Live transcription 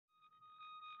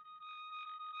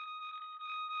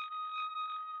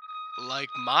Like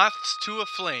moths to a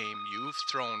flame, you've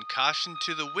thrown caution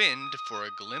to the wind for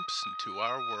a glimpse into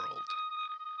our world.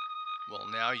 Well,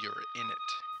 now you're in it.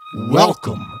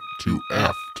 Welcome to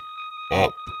Effed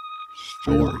Up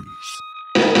Stories.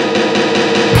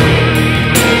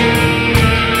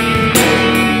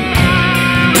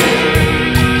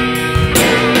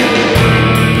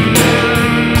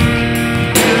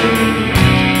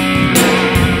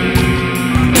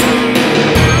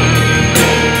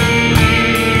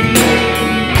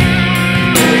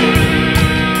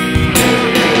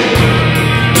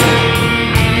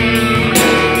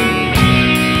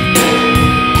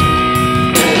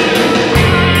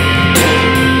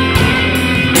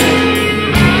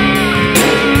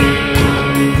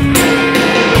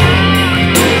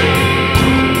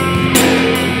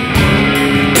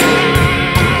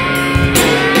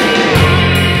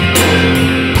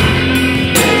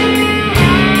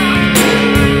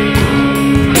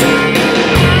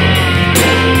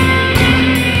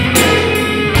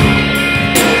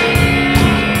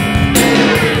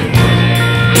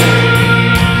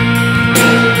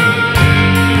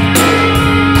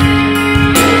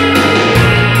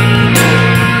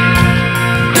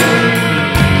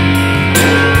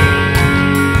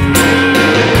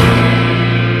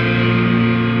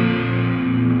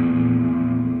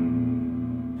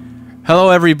 Hello,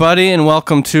 everybody, and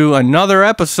welcome to another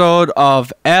episode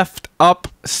of Effed Up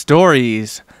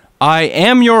Stories. I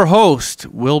am your host,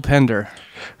 Will Pender.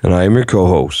 And I am your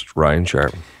co-host, Ryan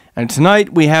Sharp. And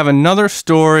tonight we have another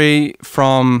story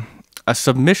from a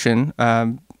submission.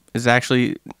 Is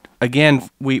actually, again,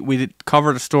 we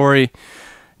covered a story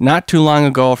not too long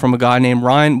ago from a guy named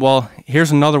Ryan. Well,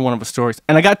 here's another one of the stories.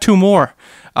 And I got two more.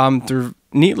 They're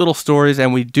neat little stories,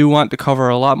 and we do want to cover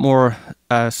a lot more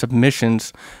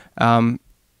submissions.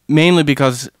 Mainly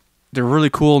because they're really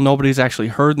cool. Nobody's actually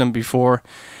heard them before.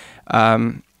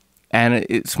 And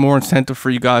it's more incentive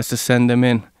for you guys to send them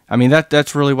in. I mean,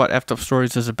 that's really what Effed Up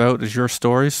Stories is about, is your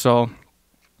stories. So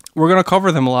we're going to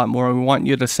cover them a lot more. We want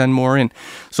you to send more in.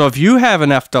 So if you have an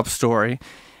Effed Up story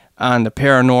on the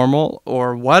paranormal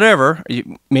or whatever,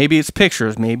 maybe it's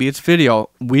pictures, maybe it's video,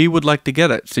 we would like to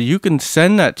get it. So you can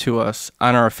send that to us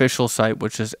on our official site,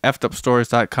 which is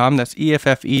effedupstories.com. That's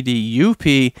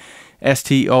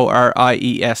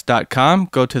EFFEDUPSTORIES.com.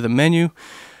 Go to the menu,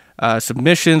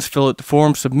 submissions, fill out the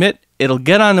form, submit. It'll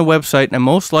get on the website, and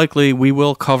most likely we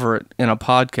will cover it in a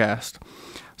podcast.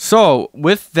 So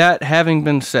with that having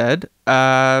been said,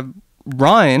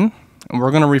 Ryan, and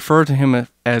we're going to refer to him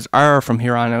as R from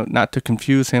here on out, not to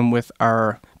confuse him with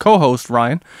our co-host,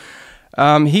 Ryan.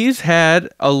 He's had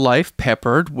a life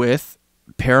peppered with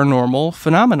paranormal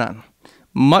phenomenon.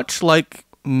 Much like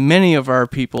many of our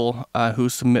people who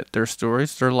submit their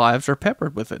stories, their lives are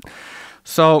peppered with it.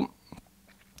 So,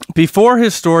 before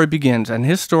his story begins, and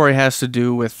his story has to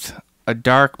do with a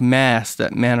dark mass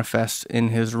that manifests in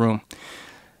his room.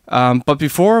 But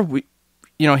before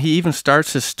he even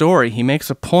starts his story, he makes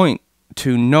a point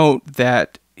to note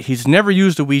that he's never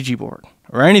used a Ouija board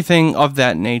or anything of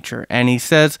that nature. And he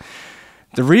says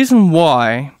the reason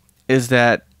why is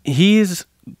that he's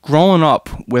grown up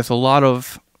with a lot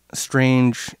of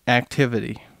strange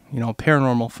activity,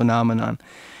 paranormal phenomenon.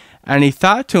 And he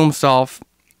thought to himself,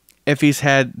 if he's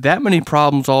had that many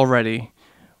problems already,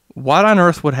 what on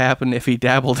earth would happen if he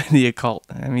dabbled in the occult?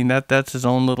 I mean, that's his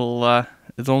own little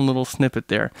snippet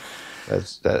there.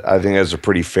 I think that's a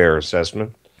pretty fair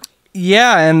assessment.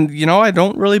 Yeah, and I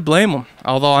don't really blame him.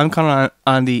 Although I'm kind of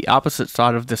on the opposite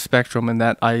side of the spectrum in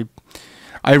that I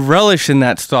relish in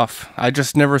that stuff. I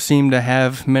just never seem to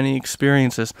have many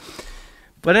experiences.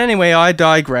 But anyway, I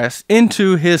digress.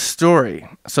 Into his story.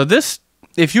 So this,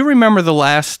 if you remember the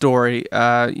last story,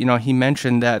 he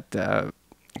mentioned that I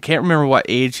can't remember what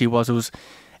age he was. It was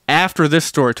after this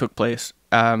story took place,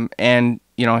 and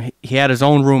he had his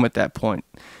own room at that point.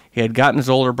 He had gotten his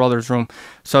older brother's room.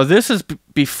 So this is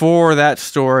before that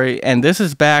story, and this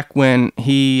is back when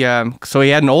he had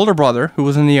an older brother who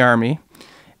was in the army,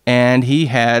 and he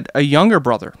had a younger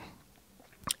brother.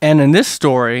 And in this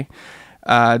story,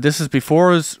 this is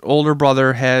before his older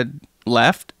brother had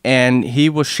left, and he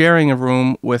was sharing a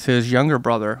room with his younger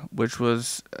brother, which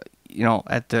was,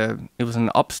 it was an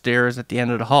upstairs at the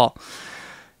end of the hall.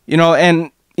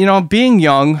 Being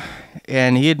young,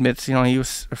 and he admits, he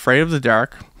was afraid of the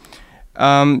dark.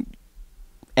 And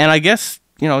I guess,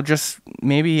 just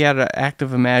maybe he had an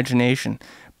active imagination.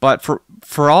 But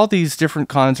for all these different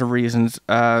kinds of reasons,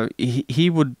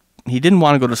 he didn't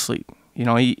want to go to sleep.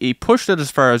 He pushed it as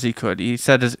far as he could. He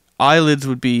said his eyelids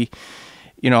would be,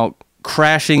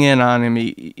 crashing in on him.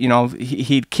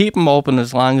 He'd keep them open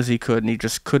as long as he could, and he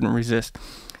just couldn't resist.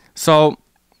 So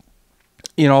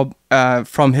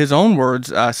from his own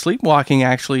words, sleepwalking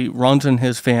actually runs in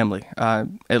his family,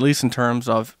 at least in terms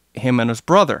of him and his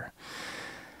brother.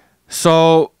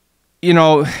 So,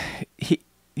 he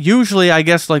usually, I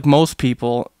guess, like most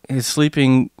people, his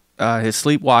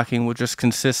sleepwalking would just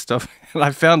consist of. And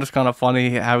I found this kind of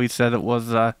funny how he said it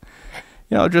was,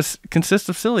 just consist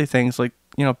of silly things like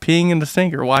peeing in the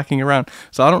sink or walking around.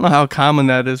 So I don't know how common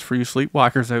that is for you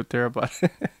sleepwalkers out there, but.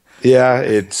 Yeah,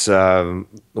 it's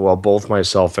both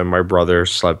myself and my brother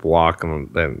sleptwalk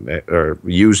or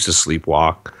used to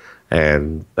sleepwalk,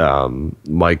 and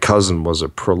my cousin was a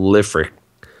prolific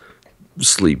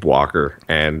sleepwalker,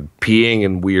 and peeing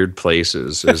in weird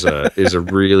places is a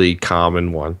really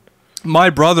common one.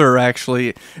 My brother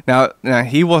actually, now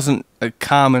he wasn't a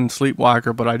common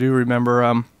sleepwalker, but I do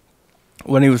remember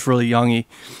when he was really young, he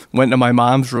went to my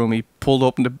mom's room, he pulled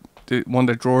open one of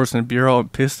the drawers in the bureau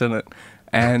and pissed in it.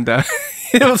 And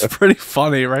it was pretty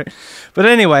funny, right? But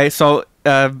anyway, so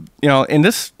in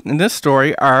this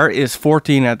story, R is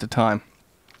 14 at the time,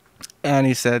 and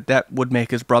he said that would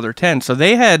make his brother 10. So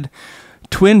they had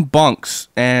twin bunks,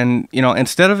 and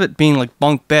instead of it being like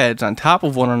bunk beds on top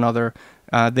of one another,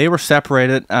 they were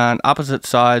separated on opposite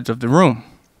sides of the room.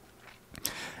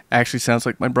 Actually, sounds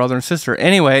like my brother and sister.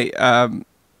 Anyway,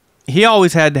 he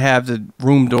always had to have the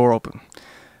room door open.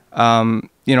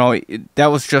 That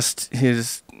was just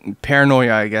his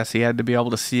paranoia, I guess. He had to be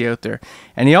able to see out there.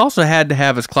 And he also had to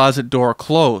have his closet door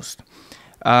closed.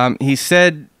 He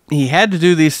said he had to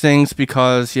do these things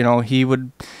because, he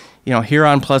would, hear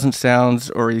unpleasant sounds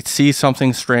or he'd see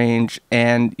something strange.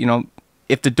 And,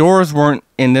 if the doors weren't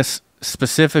in this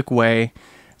specific way,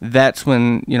 that's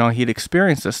when, he'd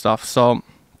experience this stuff. So,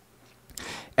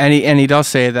 and he does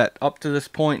say that up to this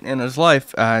point in his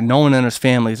life, no one in his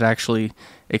family has actually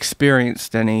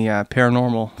experienced any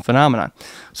paranormal phenomenon.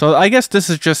 So I guess this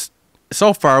is just,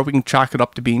 so far we can chalk it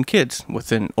up to being kids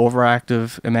with an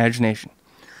overactive imagination.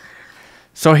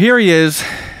 So here he is.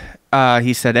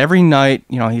 He said every night,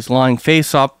 he's lying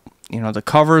face up. The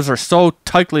covers are so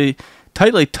tightly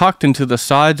tucked into the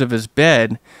sides of his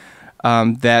bed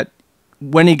that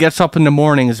when he gets up in the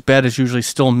morning, his bed is usually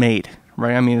still made.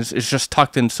 Right? I mean, it's just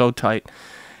tucked in so tight.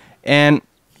 And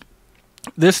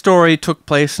this story took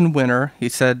place in winter. He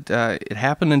said it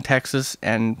happened in Texas,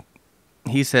 and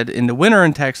he said in the winter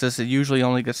in Texas, it usually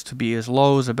only gets to be as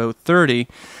low as about 30.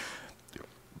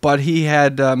 But he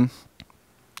had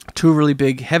two really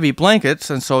big, heavy blankets,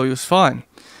 and so he was fine.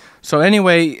 So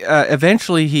anyway,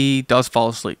 eventually he does fall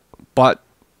asleep, but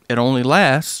it only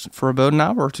lasts for about an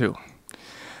hour or two.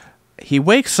 He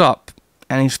wakes up,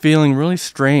 and he's feeling really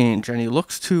strange, and he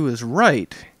looks to his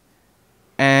right,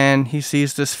 and he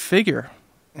sees this figure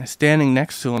standing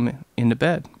next to him in the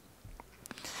bed.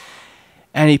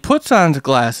 And he puts on his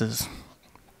glasses,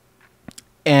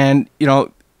 and,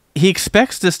 he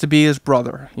expects this to be his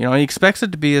brother. He expects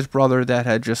it to be his brother that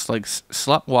had just, like,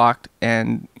 sleptwalked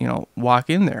and, walk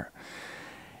in there.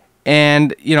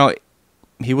 And,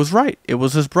 he was right. It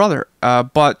was his brother.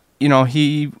 But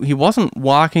he wasn't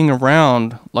walking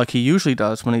around like he usually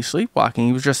does when he's sleepwalking.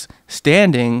 He was just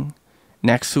standing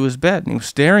next to his bed, and he was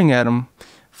staring at him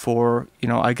for,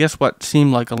 I guess what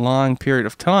seemed like a long period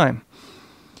of time.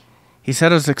 He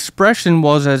said his expression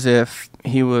was as if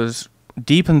he was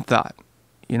deep in thought.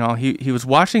 He was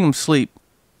watching him sleep,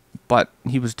 but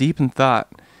he was deep in thought.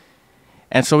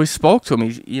 And so he spoke to him.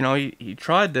 He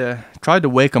tried to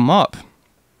wake him up.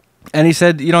 And he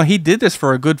said, he did this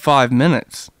for a good 5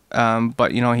 minutes.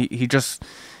 But, he just,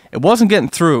 it wasn't getting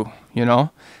through,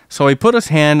 So he put his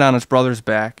hand on his brother's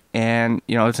back, and,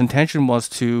 his intention was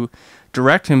to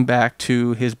direct him back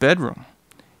to his bedroom.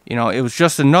 It was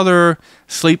just another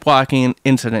sleepwalking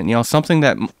incident, something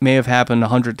that may have happened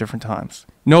 100 different times.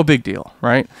 No big deal,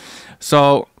 right?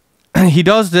 So he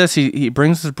does this, he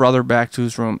brings his brother back to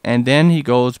his room, and then he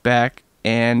goes back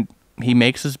and he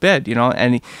makes his bed,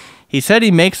 and he said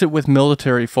he makes it with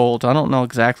military folds. I don't know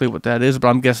exactly what that is, but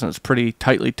I'm guessing it's pretty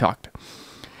tightly tucked.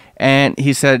 And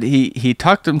he said he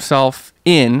tucked himself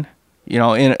in,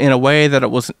 in a way that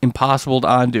it was impossible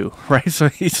to undo, right? So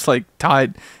he's like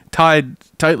tied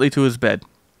tightly to his bed.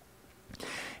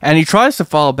 And he tries to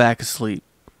fall back asleep,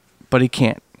 but he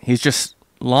can't. He's just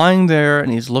lying there,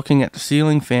 and he's looking at the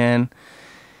ceiling fan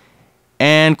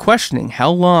and questioning how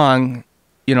long,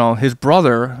 his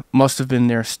brother must have been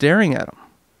there staring at him.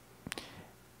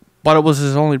 But it was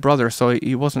his only brother, so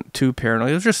he wasn't too paranoid.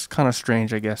 It was just kind of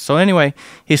strange, I guess. So anyway,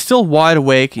 he's still wide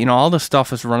awake. All this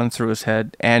stuff is running through his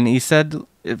head. And he said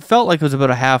it felt like it was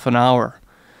about a half an hour.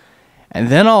 And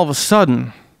then all of a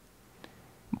sudden,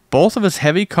 both of his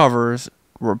heavy covers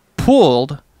were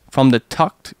pulled from the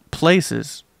tucked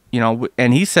places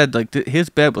and he said like his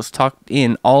bed was tucked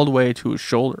in all the way to his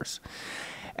shoulders.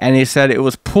 And he said it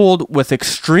was pulled with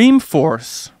extreme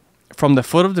force from the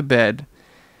foot of the bed,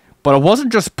 but it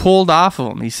wasn't just pulled off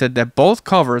of him. He said that both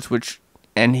covers,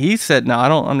 and he said, now I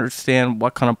don't understand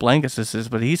what kind of blankets this is,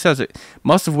 but he says it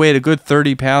must have weighed a good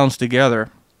 30 pounds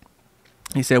together.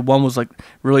 He said one was like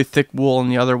really thick wool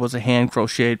and the other was a hand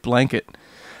crocheted blanket.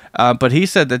 But he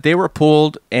said that they were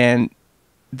pulled and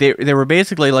they were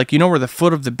basically like, where the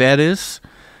foot of the bed is?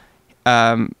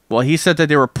 Well, he said that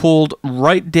they were pulled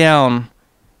right down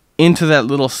into that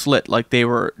little slit, like they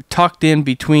were tucked in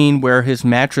between where his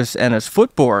mattress and his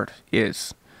footboard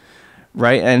is,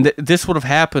 right? And this would have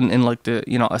happened in like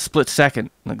a split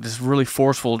second, like this really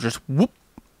forceful, just whoop,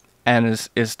 and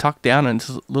is tucked down in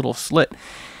this little slit.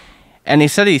 And he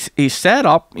said he sat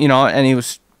up, and he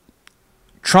was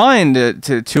trying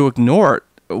to ignore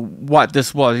what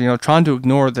this was, trying to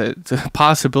ignore the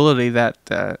possibility that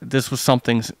this was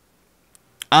something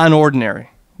unordinary,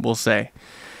 we'll say.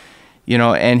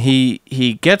 And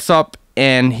he gets up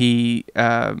and he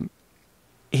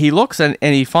looks and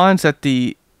he finds that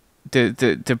the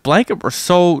blanket were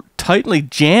so tightly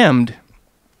jammed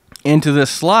into this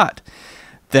slot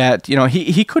that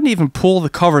he couldn't even pull the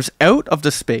covers out of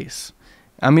the space.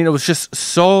 I mean, it was just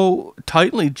so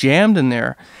tightly jammed in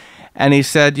there. And he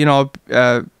said,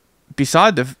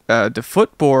 beside the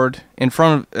footboard in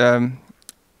front of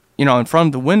in front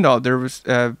of the window, there was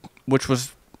which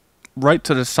was right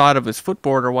to the side of his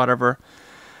footboard or whatever,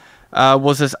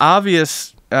 was this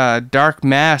obvious dark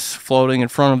mass floating in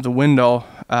front of the window,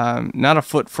 not a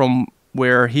foot from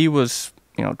where he was,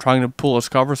 trying to pull his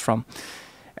covers from.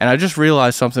 And I just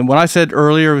realized something. When I said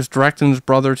earlier he was directing his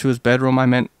brother to his bedroom, I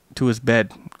meant to his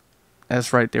bed.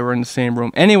 That's right, they were in the same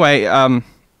room. Anyway,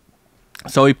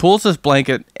 so he pulls this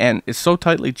blanket, and it's so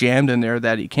tightly jammed in there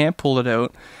that he can't pull it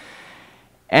out.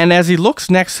 And as he looks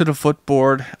next to the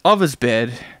footboard of his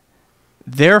bed,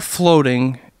 they're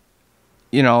floating,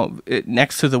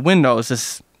 next to the window is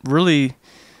this really,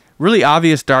 really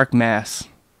obvious dark mass,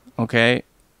 okay?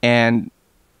 And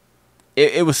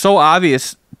it was so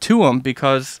obvious to him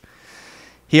because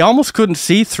he almost couldn't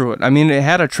see through it. I mean, it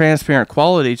had a transparent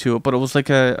quality to it, but it was like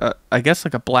I guess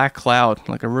like a black cloud,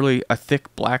 like a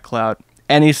thick black cloud.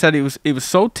 And he said he was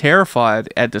so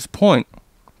terrified at this point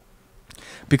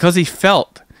because he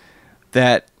felt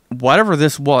that whatever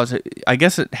this was, I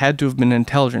guess it had to have been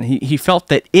intelligent. He felt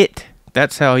that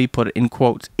that's how he put it, in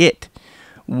quotes, it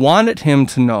wanted him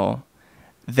to know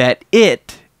that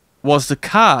it was the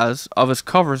cause of his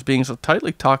covers being so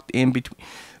tightly tucked in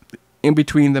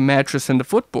between the mattress and the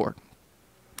footboard.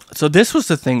 So this was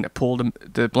the thing that pulled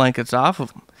the blankets off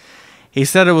of him. He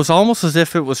said it was almost as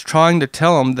if it was trying to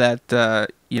tell him that,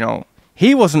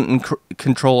 he wasn't in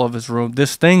control of his room.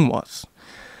 This thing was.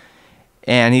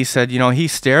 And he said, he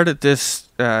stared at this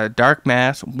dark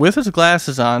mass with his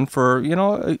glasses on for,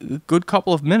 a good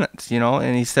couple of minutes,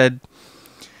 and he said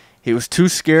he was too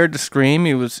scared to scream.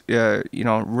 He was,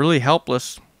 really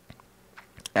helpless.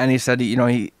 And he said,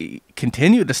 he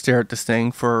continued to stare at this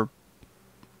thing for,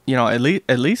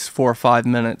 at least 4 or 5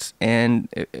 minutes, and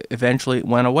eventually it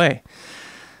went away.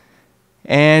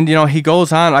 And, he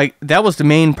goes on, that was the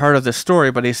main part of the story,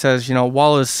 but he says,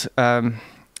 while his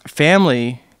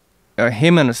family...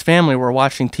 him and his family were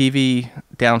watching TV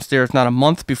downstairs not a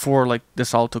month before like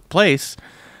this all took place.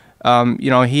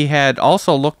 He had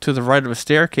also looked to the right of a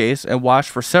staircase and watched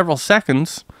for several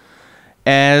seconds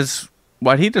as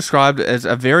what he described as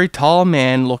a very tall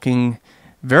man looking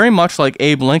very much like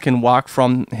Abe Lincoln walked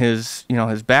from his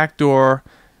back door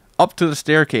up to the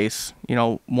staircase,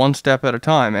 one step at a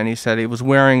time. And he said he was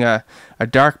wearing a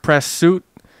dark pressed suit.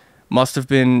 Must have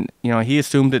been, he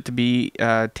assumed it to be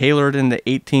tailored in the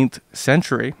 18th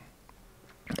century.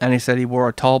 And he said he wore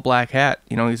a tall black hat.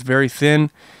 He's very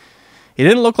thin. He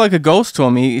didn't look like a ghost to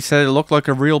him. He said it looked like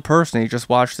a real person. He just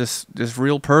watched this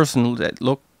real person that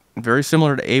looked very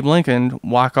similar to Abe Lincoln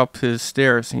walk up his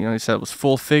stairs. He said it was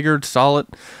full-figured, solid.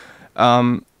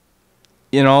 And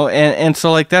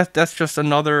so like that's just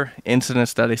another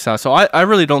incident that he saw. So I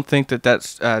really don't think that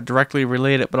that's directly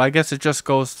related, but I guess it just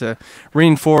goes to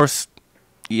reinforce,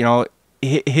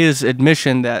 his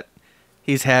admission that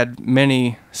he's had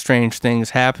many strange things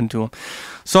happen to him.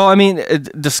 So I mean,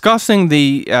 discussing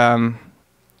the,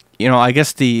 I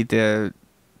guess the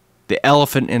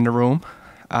elephant in the room,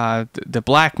 the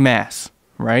black mass,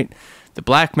 right? The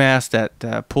black mass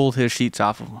that pulled his sheets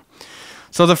off of him.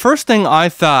 So the first thing I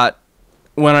thought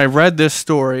when I read this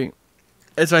story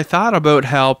is I thought about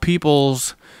how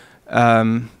people's,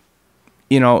 if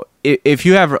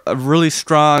you have a really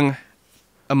strong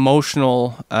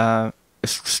emotional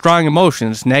strong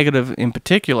emotions, negative in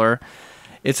particular,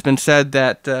 it's been said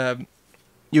that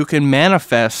you can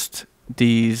manifest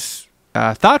these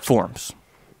thought forms.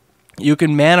 You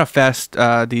can manifest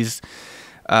these,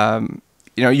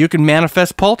 you can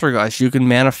manifest poltergeist. You can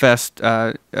manifest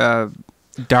dark.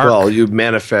 Well, you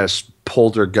manifest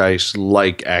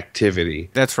poltergeist-like activity.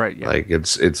 That's right. Yeah. Like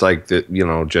it's like the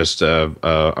just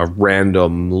a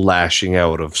random lashing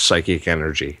out of psychic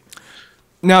energy.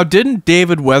 Now, didn't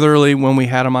David Weatherly, when we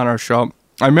had him on our show,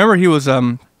 I remember he was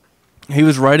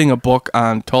writing a book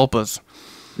on tulpas.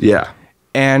 Yeah.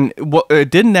 And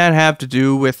didn't that have to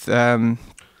do with?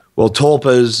 Well,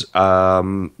 tulpas,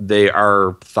 they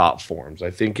are thought forms.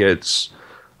 I think it's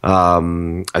a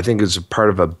part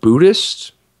of a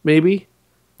Buddhist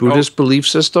belief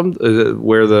system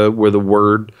where the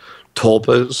word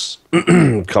tulpas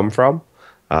come from.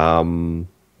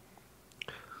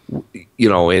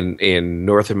 In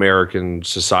North American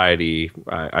society,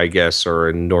 I guess, or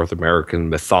in North American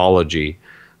mythology,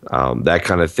 that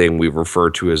kind of thing we refer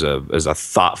to as a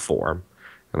thought form,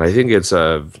 and I think it's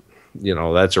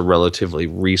that's a relatively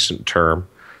recent term.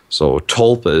 So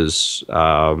tulpas,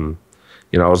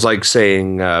 it's like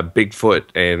saying Bigfoot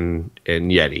and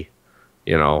Yeti.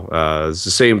 It's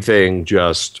the same thing,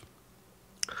 just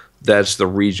that's the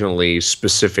regionally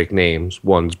specific names.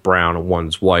 One's brown and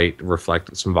one's white to reflect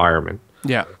its environment.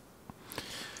 Yeah.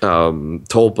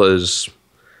 Tulpas,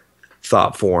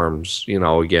 thought forms,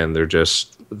 again,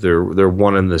 they're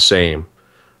one and the same.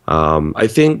 I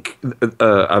think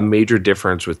a major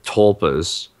difference with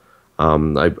tulpas,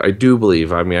 I do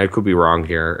believe, I could be wrong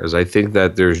here, is I think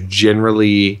that there's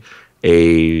generally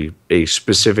a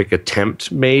specific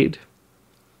attempt made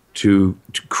to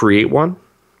create one.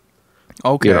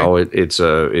 Okay.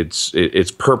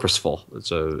 It's purposeful.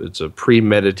 It's a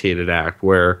premeditated act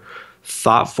where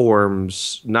thought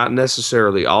forms, not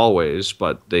necessarily always,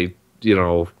 but they,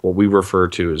 what we refer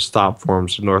to as thought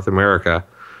forms in North America,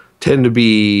 tend to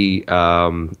be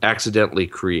accidentally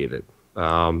created.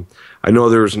 I know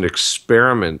there was an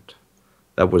experiment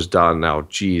that was done. Now,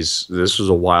 geez, this was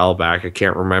a while back. I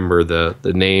can't remember the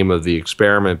name of the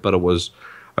experiment, but it was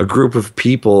a group of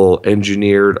people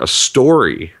engineered a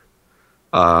story,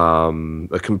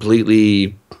 a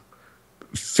completely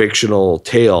fictional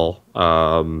tale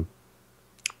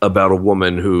about a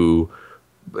woman who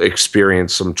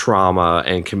experienced some trauma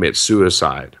and commit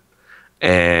suicide.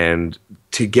 And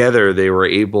together they were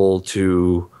able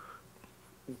to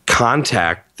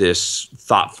contact this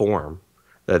thought form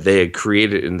that they had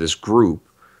created in this group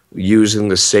using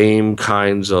the same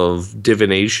kinds of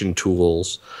divination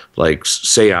tools like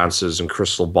seances and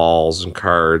crystal balls and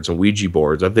cards and Ouija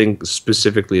boards. I think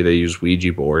specifically they used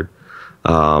Ouija board.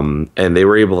 And they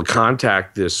were able to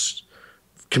contact this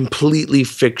completely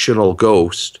fictional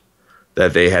ghost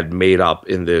that they had made up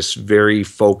in this very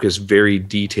focused, very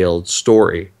detailed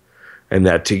story. And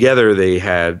that together they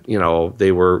had,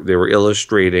 they were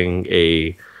illustrating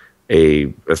a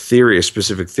theory, a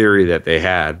specific theory that they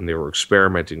had, and they were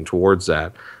experimenting towards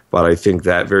that. But I think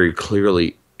that very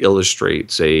clearly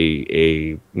illustrates how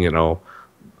a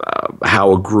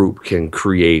group can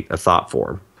create a thought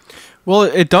form. Well,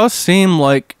 it does seem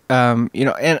like, and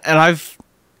I've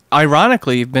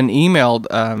ironically been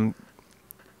emailed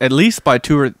at least by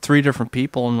 2 or 3 different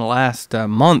people in the last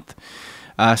month,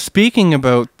 speaking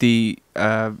about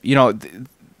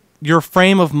your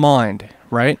frame of mind,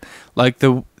 right? Like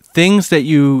the things that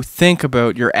you think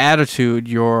about, your attitude,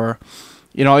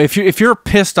 if you're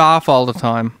pissed off all the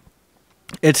time,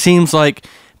 it seems like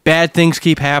bad things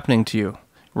keep happening to you,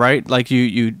 right? Like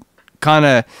you kind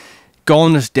of go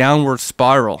in this downward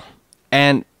spiral,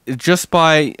 and just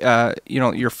by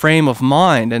your frame of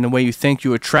mind and the way you think,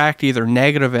 you attract either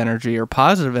negative energy or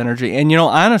positive energy. And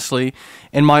honestly,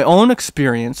 in my own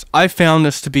experience, I found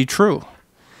this to be true,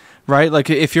 right? Like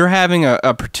if you're having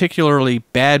a particularly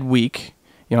bad week,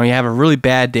 you have a really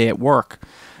bad day at work,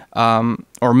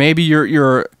 or maybe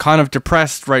you're kind of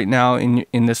depressed right now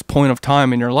in this point of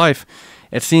time in your life,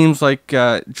 it seems like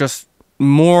just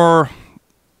more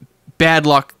bad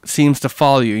luck seems to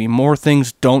follow you. More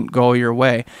things don't go your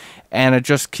way, and it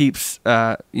just keeps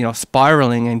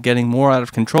spiraling and getting more out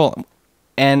of control.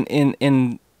 And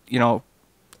in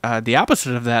the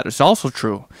opposite of that is also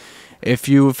true. If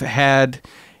you've had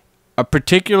a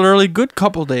particularly good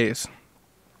couple days,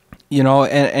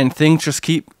 and things just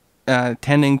keep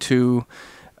tending to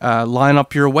line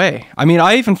up your way. I mean,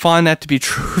 I even find that to be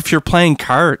true if you're playing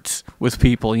cards with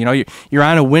people. You're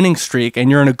on a winning streak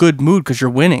and you're in a good mood because you're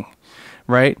winning,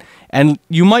 right? And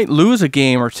you might lose a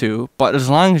game or two, but as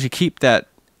long as you keep that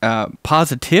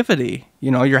positivity,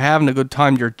 you're having a good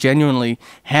time, you're genuinely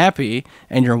happy,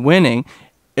 and you're winning,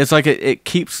 it's like it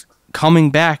keeps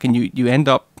coming back, and you end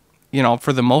up,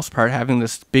 for the most part, having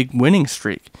this big winning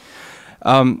streak.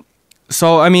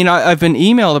 So, I mean, I've been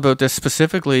emailed about this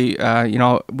specifically.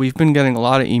 We've been getting a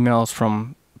lot of emails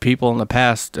from people in the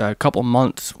past couple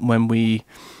months when we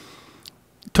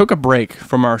took a break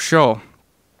from our show.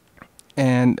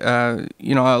 And,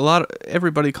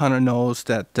 everybody kind of knows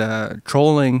that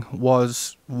trolling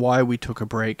was why we took a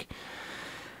break.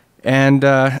 And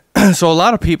so a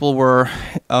lot of people were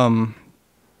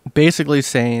basically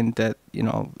saying that,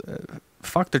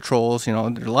 fuck the trolls, a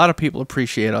lot of people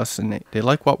appreciate us and they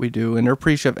like what we do and they're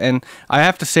appreciative. And I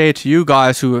have to say to you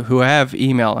guys who have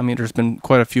email, I mean, there's been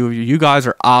quite a few of you. You guys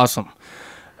are awesome.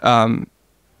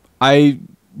 I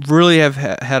really have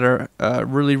had a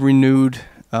really renewed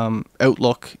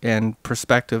outlook and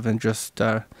perspective, and just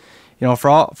for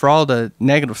all the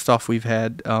negative stuff we've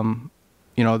had,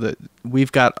 that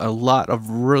we've got a lot of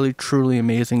really truly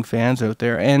amazing fans out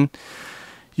there, and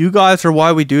you guys are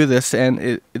why we do this,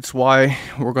 and it's why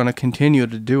we're going to continue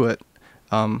to do it.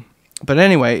 But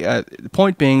anyway, the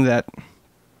point being that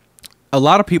a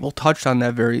lot of people touched on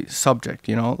that very subject.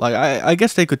 Like I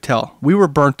guess they could tell we were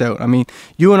burnt out. I mean,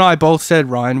 you and I both said,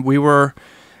 Ryan, we were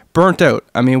burnt out.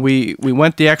 I mean, we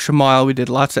went the extra mile. We did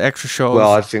lots of extra shows.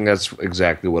 Well, I think that's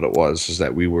exactly what it was, is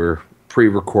that we were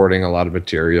pre-recording a lot of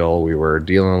material. We were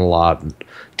dealing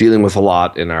with a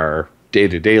lot in our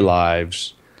day-to-day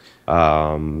lives,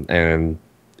 and,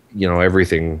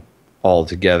 everything all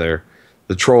together.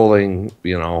 The trolling,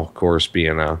 of course,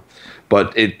 being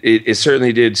but it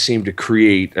certainly did seem to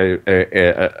create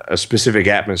a specific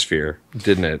atmosphere,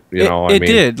 didn't it? It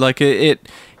did. Like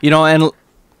and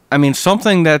I mean,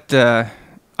 something that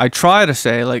I try to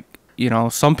say, like,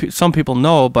 some people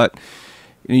know, but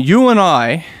you and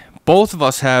I, both of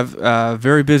us have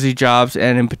very busy jobs,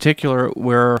 and in particular,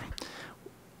 we're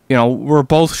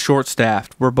both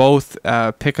short-staffed. We're both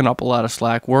picking up a lot of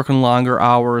slack, working longer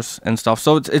hours and stuff.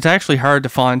 So it's actually hard to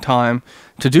find time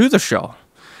to do the show,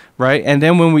 right? And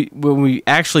then when we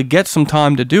actually get some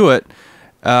time to do it,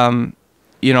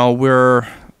 we're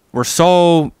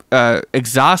so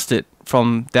exhausted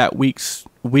from that week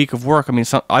of work. I mean,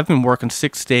 I've been working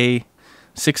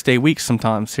 6-day weeks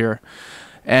sometimes here,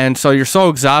 and so you're so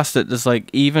exhausted. It's like,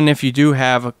 even if you do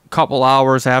have a couple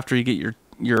hours after you get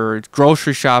your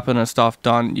grocery shopping and stuff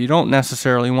done, you don't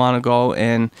necessarily want to go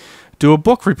and do a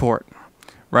book report,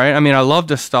 right? I mean, I love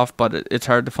this stuff, but it's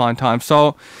hard to find time.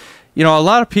 So, a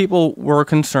lot of people were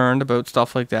concerned about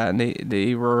stuff like that, and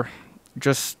they were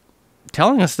just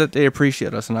telling us that they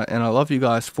appreciate us, and I love you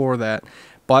guys for that.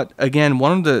 But again,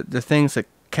 one of the things that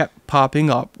kept popping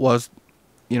up was,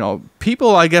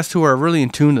 people, I guess, who are really in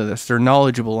tune to this, they're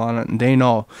knowledgeable on it, and they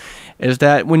know, is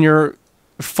that when you're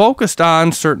focused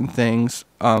on certain things,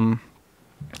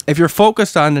 if you're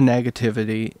focused on the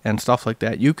negativity and stuff like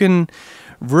that, you can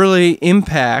really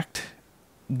impact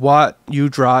what you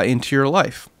draw into your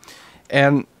life.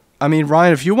 And I mean,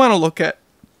 Ryan, if you want to look at,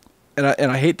 and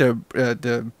I hate to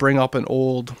bring up an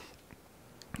old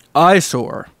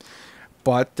eyesore,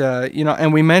 but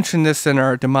and we mentioned this in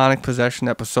our demonic possession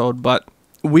episode, but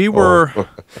we were,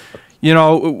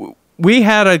 we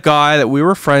had a guy that we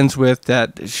were friends with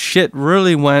that shit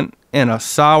really went in a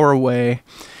sour way,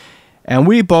 and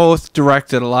we both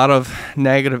directed a lot of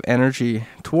negative energy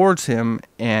towards him,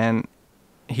 and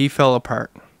he fell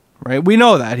apart, right? We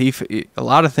know that a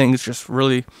lot of things just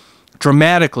really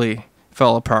dramatically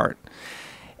fell apart,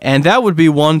 and that would be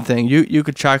one thing. You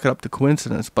could chalk it up to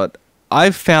coincidence, but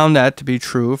I've found that to be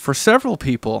true for several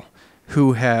people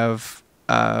who have,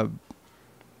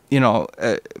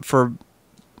 for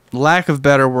lack of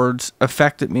better words,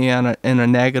 affected me in a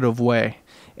negative way.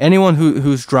 Anyone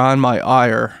who's drawn my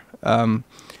ire,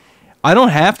 I don't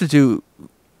have to do,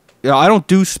 I don't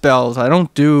do spells, I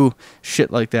don't do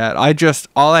shit like that.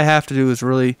 All I have to do is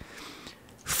really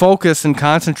focus and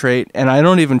concentrate, and I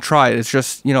don't even try it. It's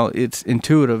just, it's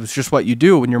intuitive. It's just what you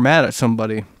do when you're mad at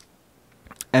somebody.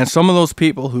 And some of those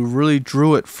people who really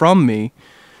drew it from me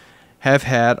have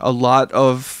had a lot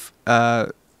of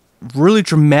really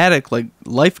dramatic, like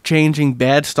life-changing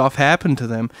bad stuff happen to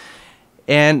them.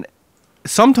 And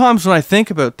sometimes when I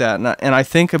think about that, and I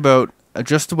think about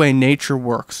just the way nature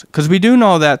works, because we do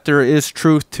know that there is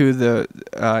truth to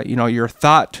the, your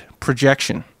thought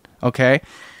projection, okay?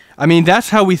 I mean, that's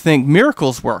how we think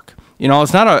miracles work.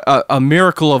 It's not a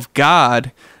miracle of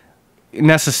God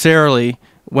necessarily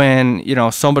when,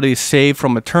 somebody's saved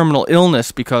from a terminal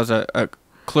illness because a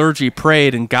clergy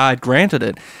prayed and God granted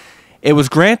it. It was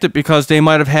granted because they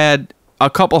might have had a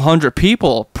couple hundred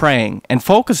people praying and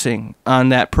focusing on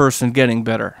that person getting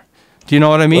better. Do you know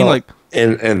what I mean? Well, like,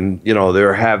 and you know,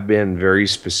 there have been very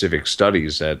specific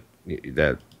studies that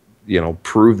you know,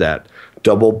 prove that,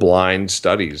 double-blind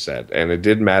studies that, and it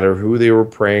didn't matter who they were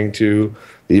praying to.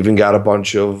 They even got a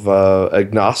bunch of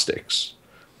agnostics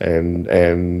and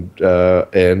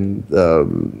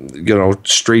you know,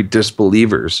 straight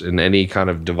disbelievers in any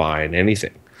kind of divine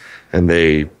anything, and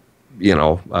they, you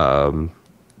know,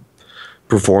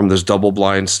 performed this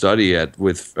double-blind study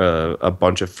with a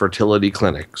bunch of fertility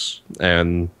clinics,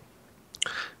 and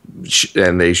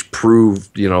they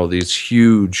proved, you know, these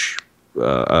huge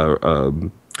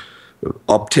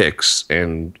upticks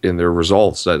in their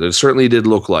results. That it certainly did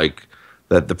look like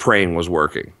that the praying was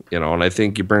working, you know. And I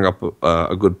think you bring up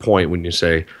a good point when you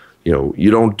say, you know, you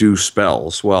don't do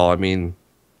spells. Well, I mean,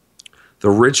 the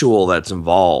ritual that's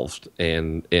involved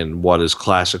in what is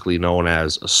classically known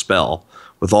as a spell,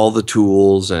 with all the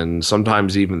tools and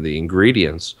sometimes even the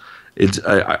ingredients, it's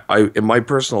in my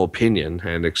personal opinion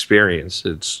and experience,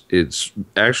 it's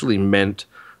actually meant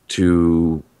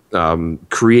to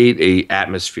create a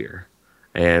atmosphere,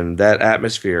 and that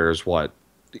atmosphere is what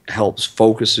helps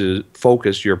focus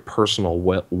your personal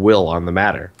will on the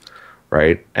matter,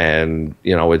 right? And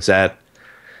you know, it's that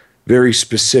very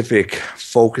specific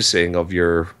focusing of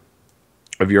your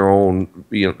own,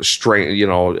 you know, strength, you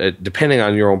know, depending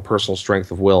on your own personal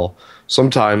strength of will.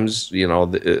 Sometimes, you know,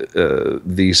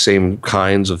 the same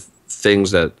kinds of things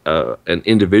that an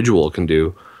individual can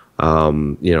do,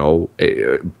 you know,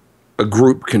 a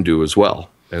group can do as well.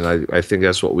 And I think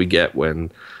that's what we get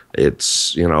when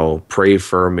it's, you know, pray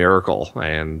for a miracle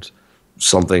and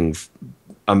something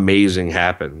amazing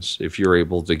happens. If you're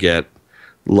able to get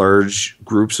large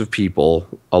groups of people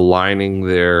aligning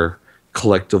their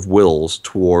collective wills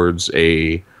towards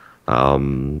a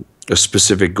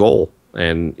specific goal.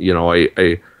 And, you know,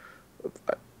 I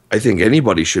think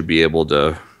anybody should be able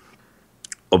to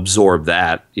absorb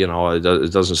that. You know, it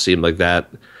doesn't seem like that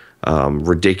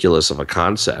ridiculous of a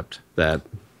concept, that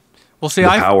well, see, the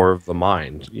power of the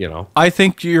mind, you know. I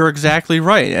think you're exactly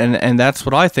right, and that's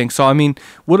what I think. So, I mean,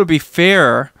 would it be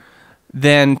fair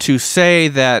then to say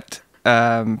that,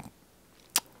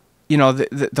 you know,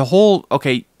 the whole,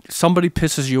 okay, somebody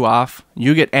pisses you off,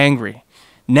 you get angry,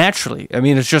 naturally. I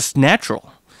mean, it's just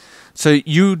natural. So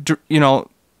you know,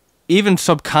 even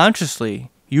subconsciously,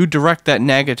 you direct that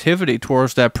negativity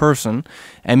towards that person,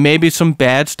 and maybe some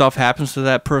bad stuff happens to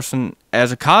that person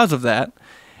as a cause of that.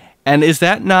 And is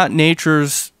that not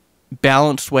nature's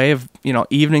balanced way of, you know,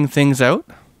 evening things out?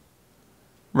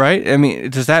 Right? I mean,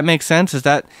 does that make sense? Is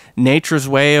that nature's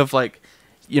way of, like,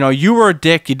 you know, you were a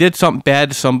dick, you did something bad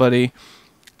to somebody,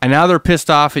 and now they're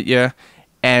pissed off at you,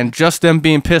 and just them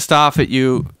being pissed off at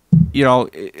you, you know,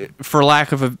 for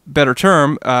lack of a better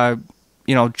term,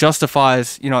 you know,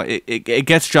 justifies, you know, it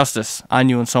gets justice on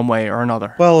you in some way or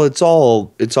another. Well, it's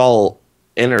all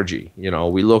energy. You know,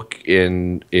 we look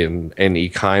in any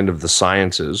kind of the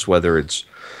sciences, whether it's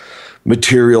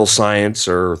material science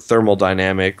or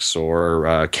thermodynamics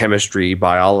or chemistry,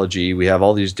 biology. We have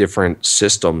all these different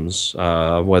systems,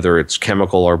 whether it's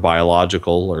chemical or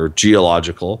biological or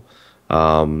geological,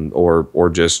 or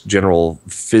just general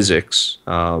physics.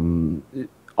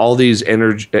 All these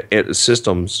energy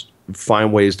systems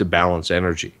find ways to balance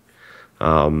energy.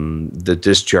 The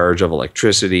discharge of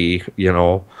electricity, you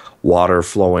know, water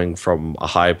flowing from a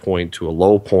high point to a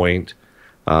low point.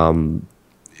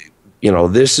 You know,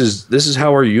 this is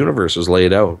how our universe is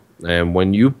laid out. And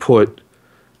when you put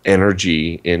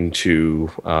energy into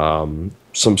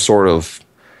some sort of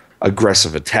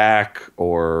aggressive attack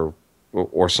or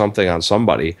something on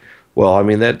somebody, well, I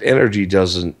mean, that energy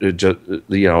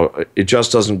it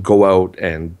just doesn't go out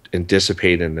and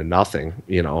dissipate into nothing.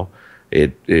 You know,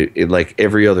 it like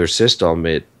every other system,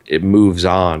 it moves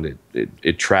on,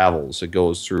 it travels, it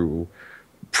goes through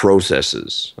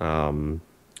processes.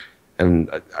 And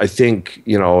I think,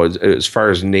 you know, as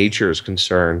far as nature is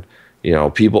concerned, you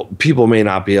know, people may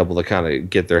not be able to kind of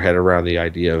get their head around the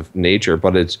idea of nature,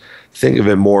 but think of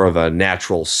it more of a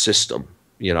natural system.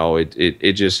 You know,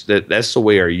 it just, that's the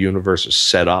way our universe is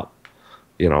set up.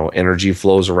 You know, energy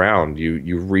flows around.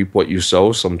 You reap what you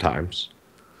sow sometimes.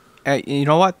 You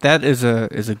know what? That is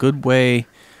a good way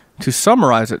to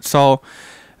summarize it. So,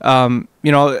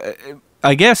 you know,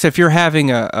 I guess if you're having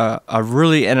a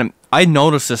really, and I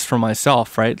notice this for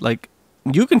myself, right? Like,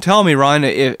 you can tell me, Ryan,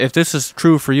 if this is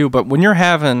true for you, but when you're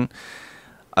having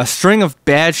a string of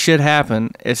bad shit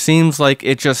happen, it seems like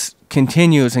it just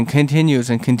continues and continues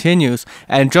and continues.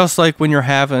 And just like when you're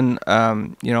having,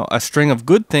 you know, a string of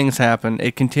good things happen,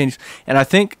 it continues. And I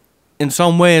think in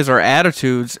some ways our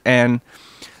attitudes and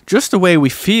just the way we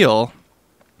feel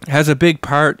has a big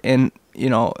part in,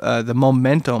 the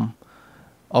momentum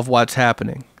of what's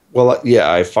happening. Well,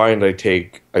 yeah, I find I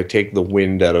take the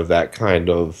wind out of that kind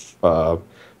of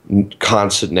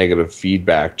constant negative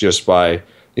feedback just by,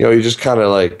 you just kind of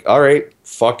like, all right,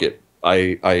 fuck it.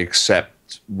 I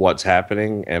accept what's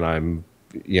happening, and I'm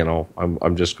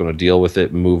just going to deal with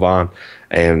it and move on.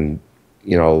 And,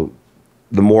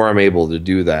 the more I'm able to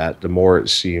do that, the more it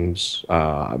seems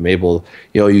I'm able,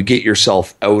 you get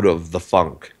yourself out of the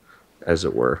funk, as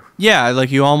it were. Yeah,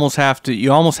 like you almost have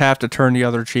to turn the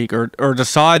other cheek, or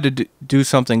decide to do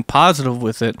something positive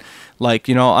with it. Like,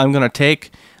 I'm going to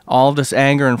take all of this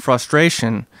anger and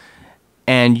frustration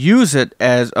and use it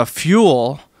as a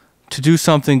fuel to do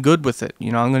something good with it.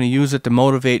 I'm going to use it to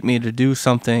motivate me to do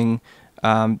something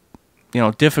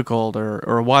difficult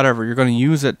or whatever. You're going to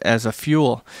use it as a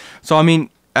fuel. So,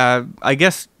 I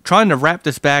guess trying to wrap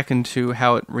this back into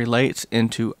how it relates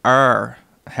into how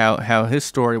his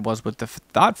story was with the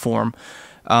thought form,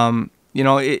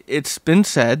 it's been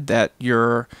said that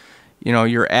your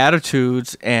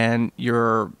attitudes and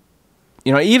your,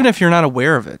 even if you're not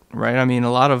aware of it, right? A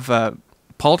lot of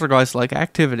poltergeist-like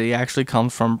activity actually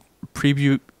comes from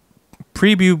I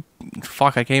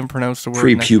can't pronounce the word.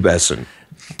 Prepubescent.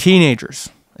 Teenagers,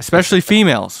 especially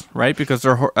females, right? Because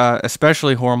they're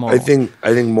especially hormonal.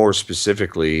 I think more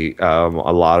specifically, a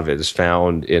lot of it is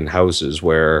found in houses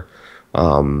where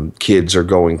kids are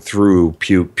going through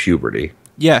puberty.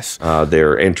 Yes.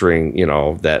 They're entering,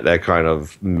 that kind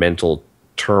of mental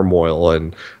turmoil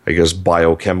and, I guess,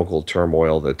 biochemical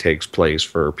turmoil that takes place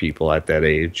for people at that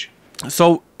age.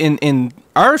 So in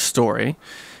our story,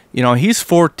 he's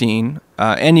 14,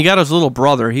 and you got his little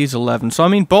brother, he's 11.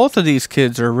 So, both of these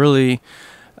kids are really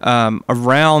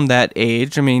around that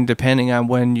age. Depending on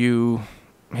when you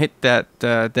hit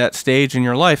that stage in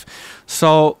your life.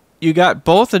 So you got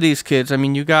both of these kids.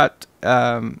 You got,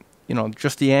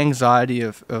 just the anxiety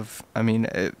of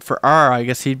for R, I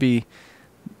guess he'd be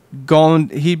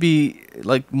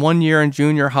like 1 year in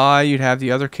junior high. You'd have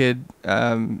the other kid,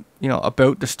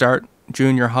 about to start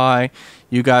junior high.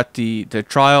 You got the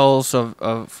trials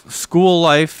of school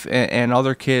life and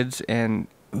other kids, and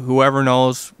whoever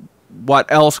knows what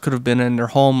else could have been in their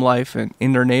home life and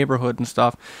in their neighborhood and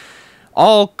stuff,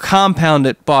 all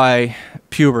compounded by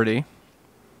puberty.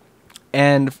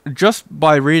 And just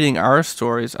by reading our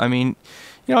stories,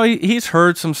 he's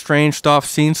heard some strange stuff,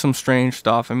 seen some strange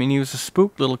stuff. He was a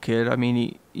spooked little kid.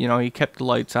 He kept the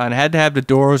lights on, had to have the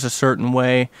doors a certain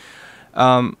way.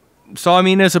 So,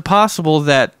 is it possible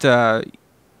that,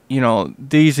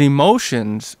 these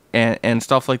emotions and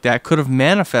stuff like that could have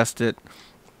manifested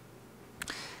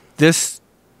this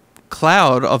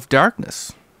cloud of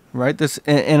darkness, right?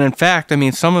 And in fact,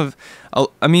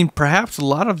 perhaps a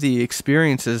lot of the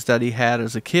experiences that he had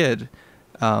as a kid,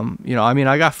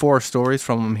 I got 4 stories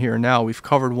from him here now. We've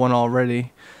covered one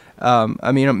already.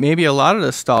 Maybe a lot of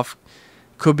this stuff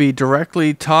could be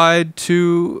directly tied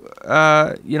to,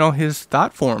 his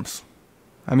thought forms.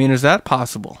 Is that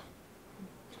possible?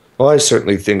 Well, I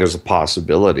certainly think there's a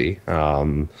possibility.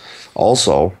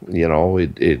 Also,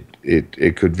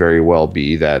 it could very well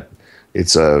be that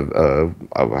it's a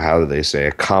how do they say,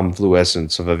 a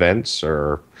confluence of events,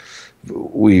 or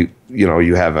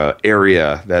you have an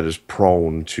area that is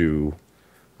prone to,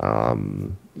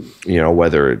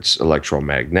 whether it's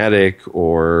electromagnetic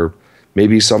or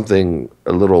maybe something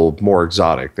a little more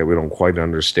exotic that we don't quite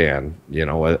understand.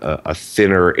 A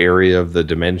thinner area of the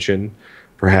dimension.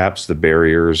 Perhaps the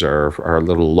barriers are a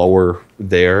little lower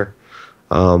there,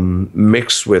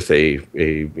 mixed with a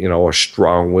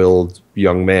strong-willed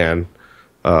young man,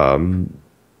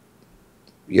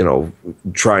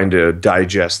 trying to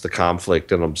digest the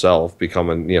conflict in himself,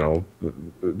 becoming,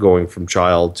 going from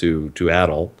child to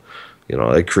adult.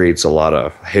 It creates a lot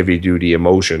of heavy-duty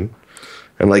emotion.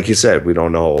 And like you said, we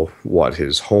don't know what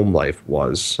his home life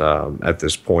was at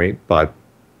this point, but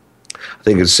I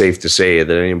think it's safe to say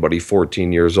that anybody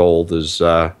 14 years old is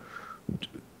going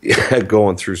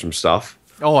through some stuff.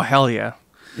 Oh, hell yeah.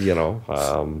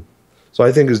 So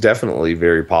I think it's definitely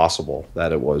very possible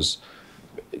that it was,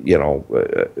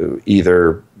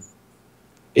 either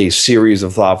a series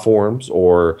of thought forms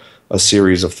or a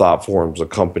series of thought forms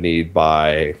accompanied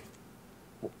by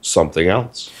something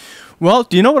else. Well,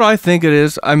 do you know what I think it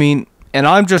is? And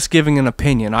I'm just giving an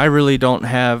opinion. I really don't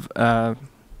have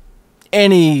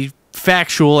any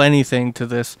factual anything to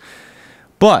this.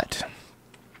 But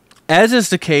as is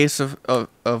the case of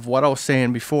what I was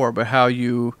saying before, but how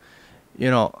you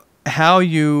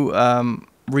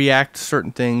react to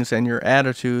certain things and your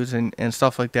attitudes and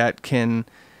stuff like that can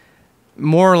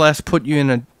more or less put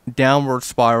you downward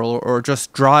spiral, or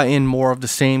just draw in more of the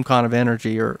same kind of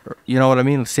energy, or you know what I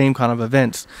mean, the same kind of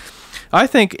events. I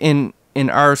think in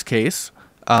R's case,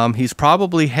 he's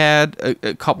probably had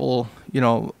a couple,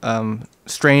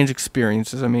 strange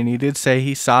experiences. I mean, he did say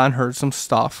he saw and heard some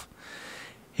stuff.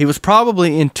 He was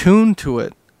probably in tune to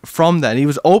it from that. He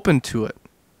was open to it,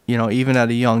 even at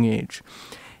a young age.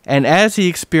 And as he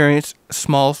experienced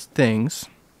small things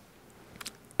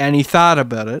and he thought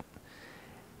about it,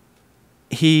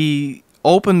 he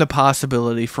opened the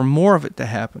possibility for more of it to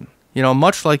happen.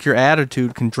 Much like your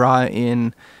attitude can draw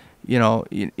in,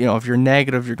 if you're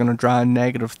negative, you're going to draw in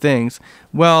negative things.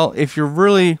 Well, if you're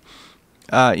really,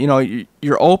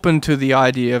 you're open to the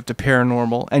idea of the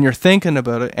paranormal, and you're thinking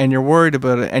about it, and you're worried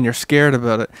about it, and you're scared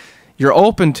about it, you're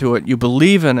open to it, you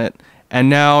believe in it, and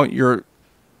now you're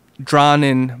drawn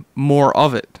in more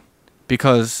of it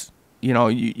because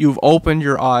you've opened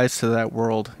your eyes to that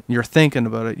world. You're thinking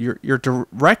about it. You're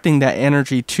directing that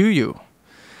energy to you.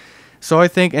 So I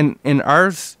think in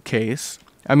R's case,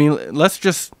 I mean, let's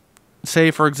just say,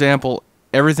 for example,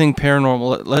 everything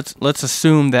paranormal. Let's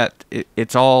assume that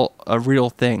it's all a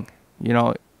real thing.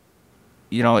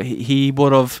 He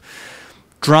would have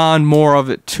drawn more of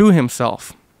it to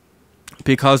himself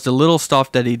because the little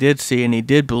stuff that he did see and he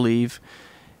did believe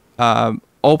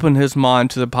opened his mind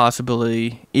to the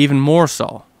possibility even more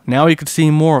so. Now he could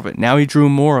see more of it. Now he drew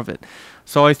more of it.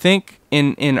 So I think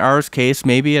in R's case,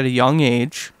 maybe at a young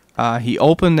age, he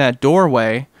opened that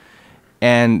doorway,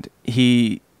 and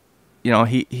he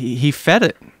fed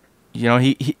it.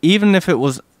 He even if it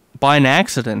was by an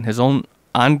accident, his own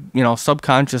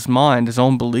subconscious mind, his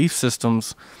own belief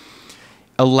systems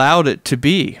allowed it to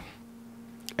be,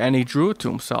 and he drew it to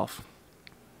himself.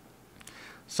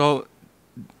 So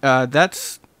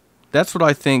that's what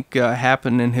I think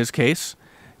happened in his case.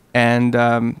 And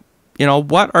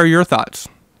what are your thoughts?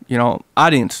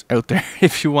 Audience out there,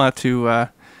 if you want to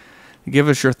give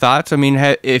us your thoughts. I mean,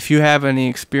 if you have any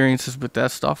experiences with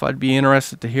that stuff, I'd be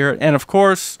interested to hear it. And of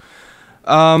course,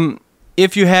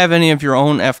 if you have any of your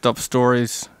own effed up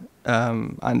stories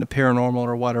on the paranormal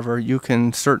or whatever, you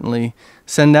can certainly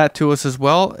send that to us as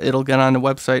well. It'll get on the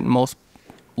website and most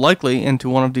likely into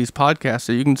one of these podcasts.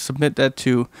 So you can submit that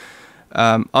to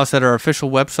us at our official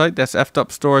website. That's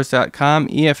effedupstories.com,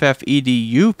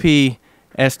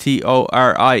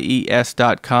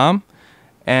 EFFEDUPSTORIES.com.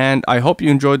 And I hope you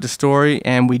enjoyed the story,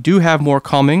 and we do have more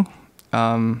coming.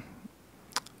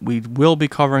 We will be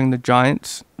covering the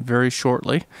Giants very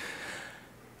shortly.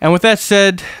 And with that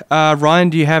said, Ryan,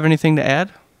 do you have anything to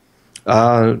add?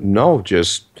 No,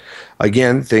 just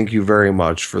again, thank you very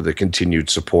much for the continued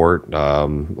support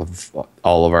of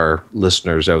all of our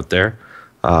listeners out there.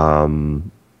 We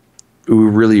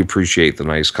really appreciate the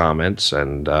nice comments,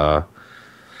 and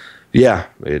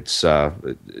it's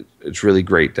really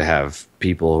great to have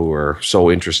people who are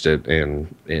so interested in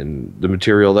the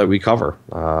material that we cover.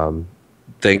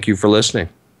 Thank you for listening.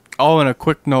 Oh, and a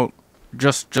quick note,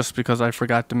 just because I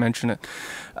forgot to mention it.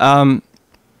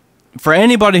 For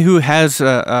anybody who has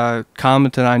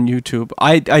commented on YouTube,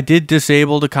 I did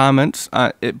disable the comments,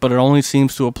 but it only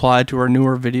seems to apply to our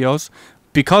newer videos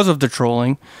because of the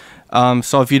trolling.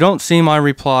 So if you don't see my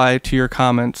reply to your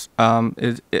comments,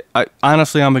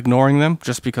 honestly, I'm ignoring them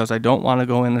just because I don't want to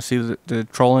go in and see the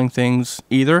trolling things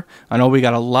either. I know we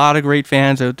got a lot of great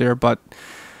fans out there, but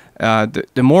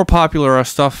the more popular our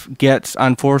stuff gets,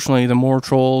 unfortunately, the more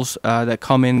trolls that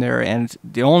come in there. And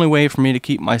the only way for me to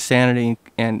keep my sanity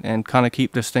and kind of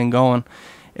keep this thing going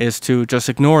is to just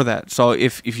ignore that. So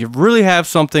if you really have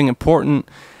something important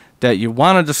that you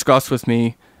want to discuss with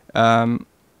me,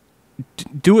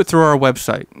 do it through our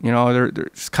website.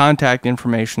 There's contact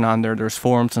information on there. There's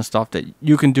forums and stuff that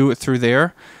you can do it through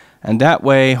there. And that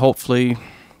way, hopefully,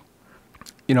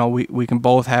 we can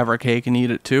both have our cake and eat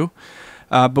it too.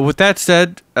 But with that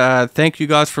said, thank you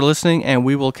guys for listening, and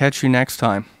we will catch you next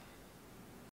time.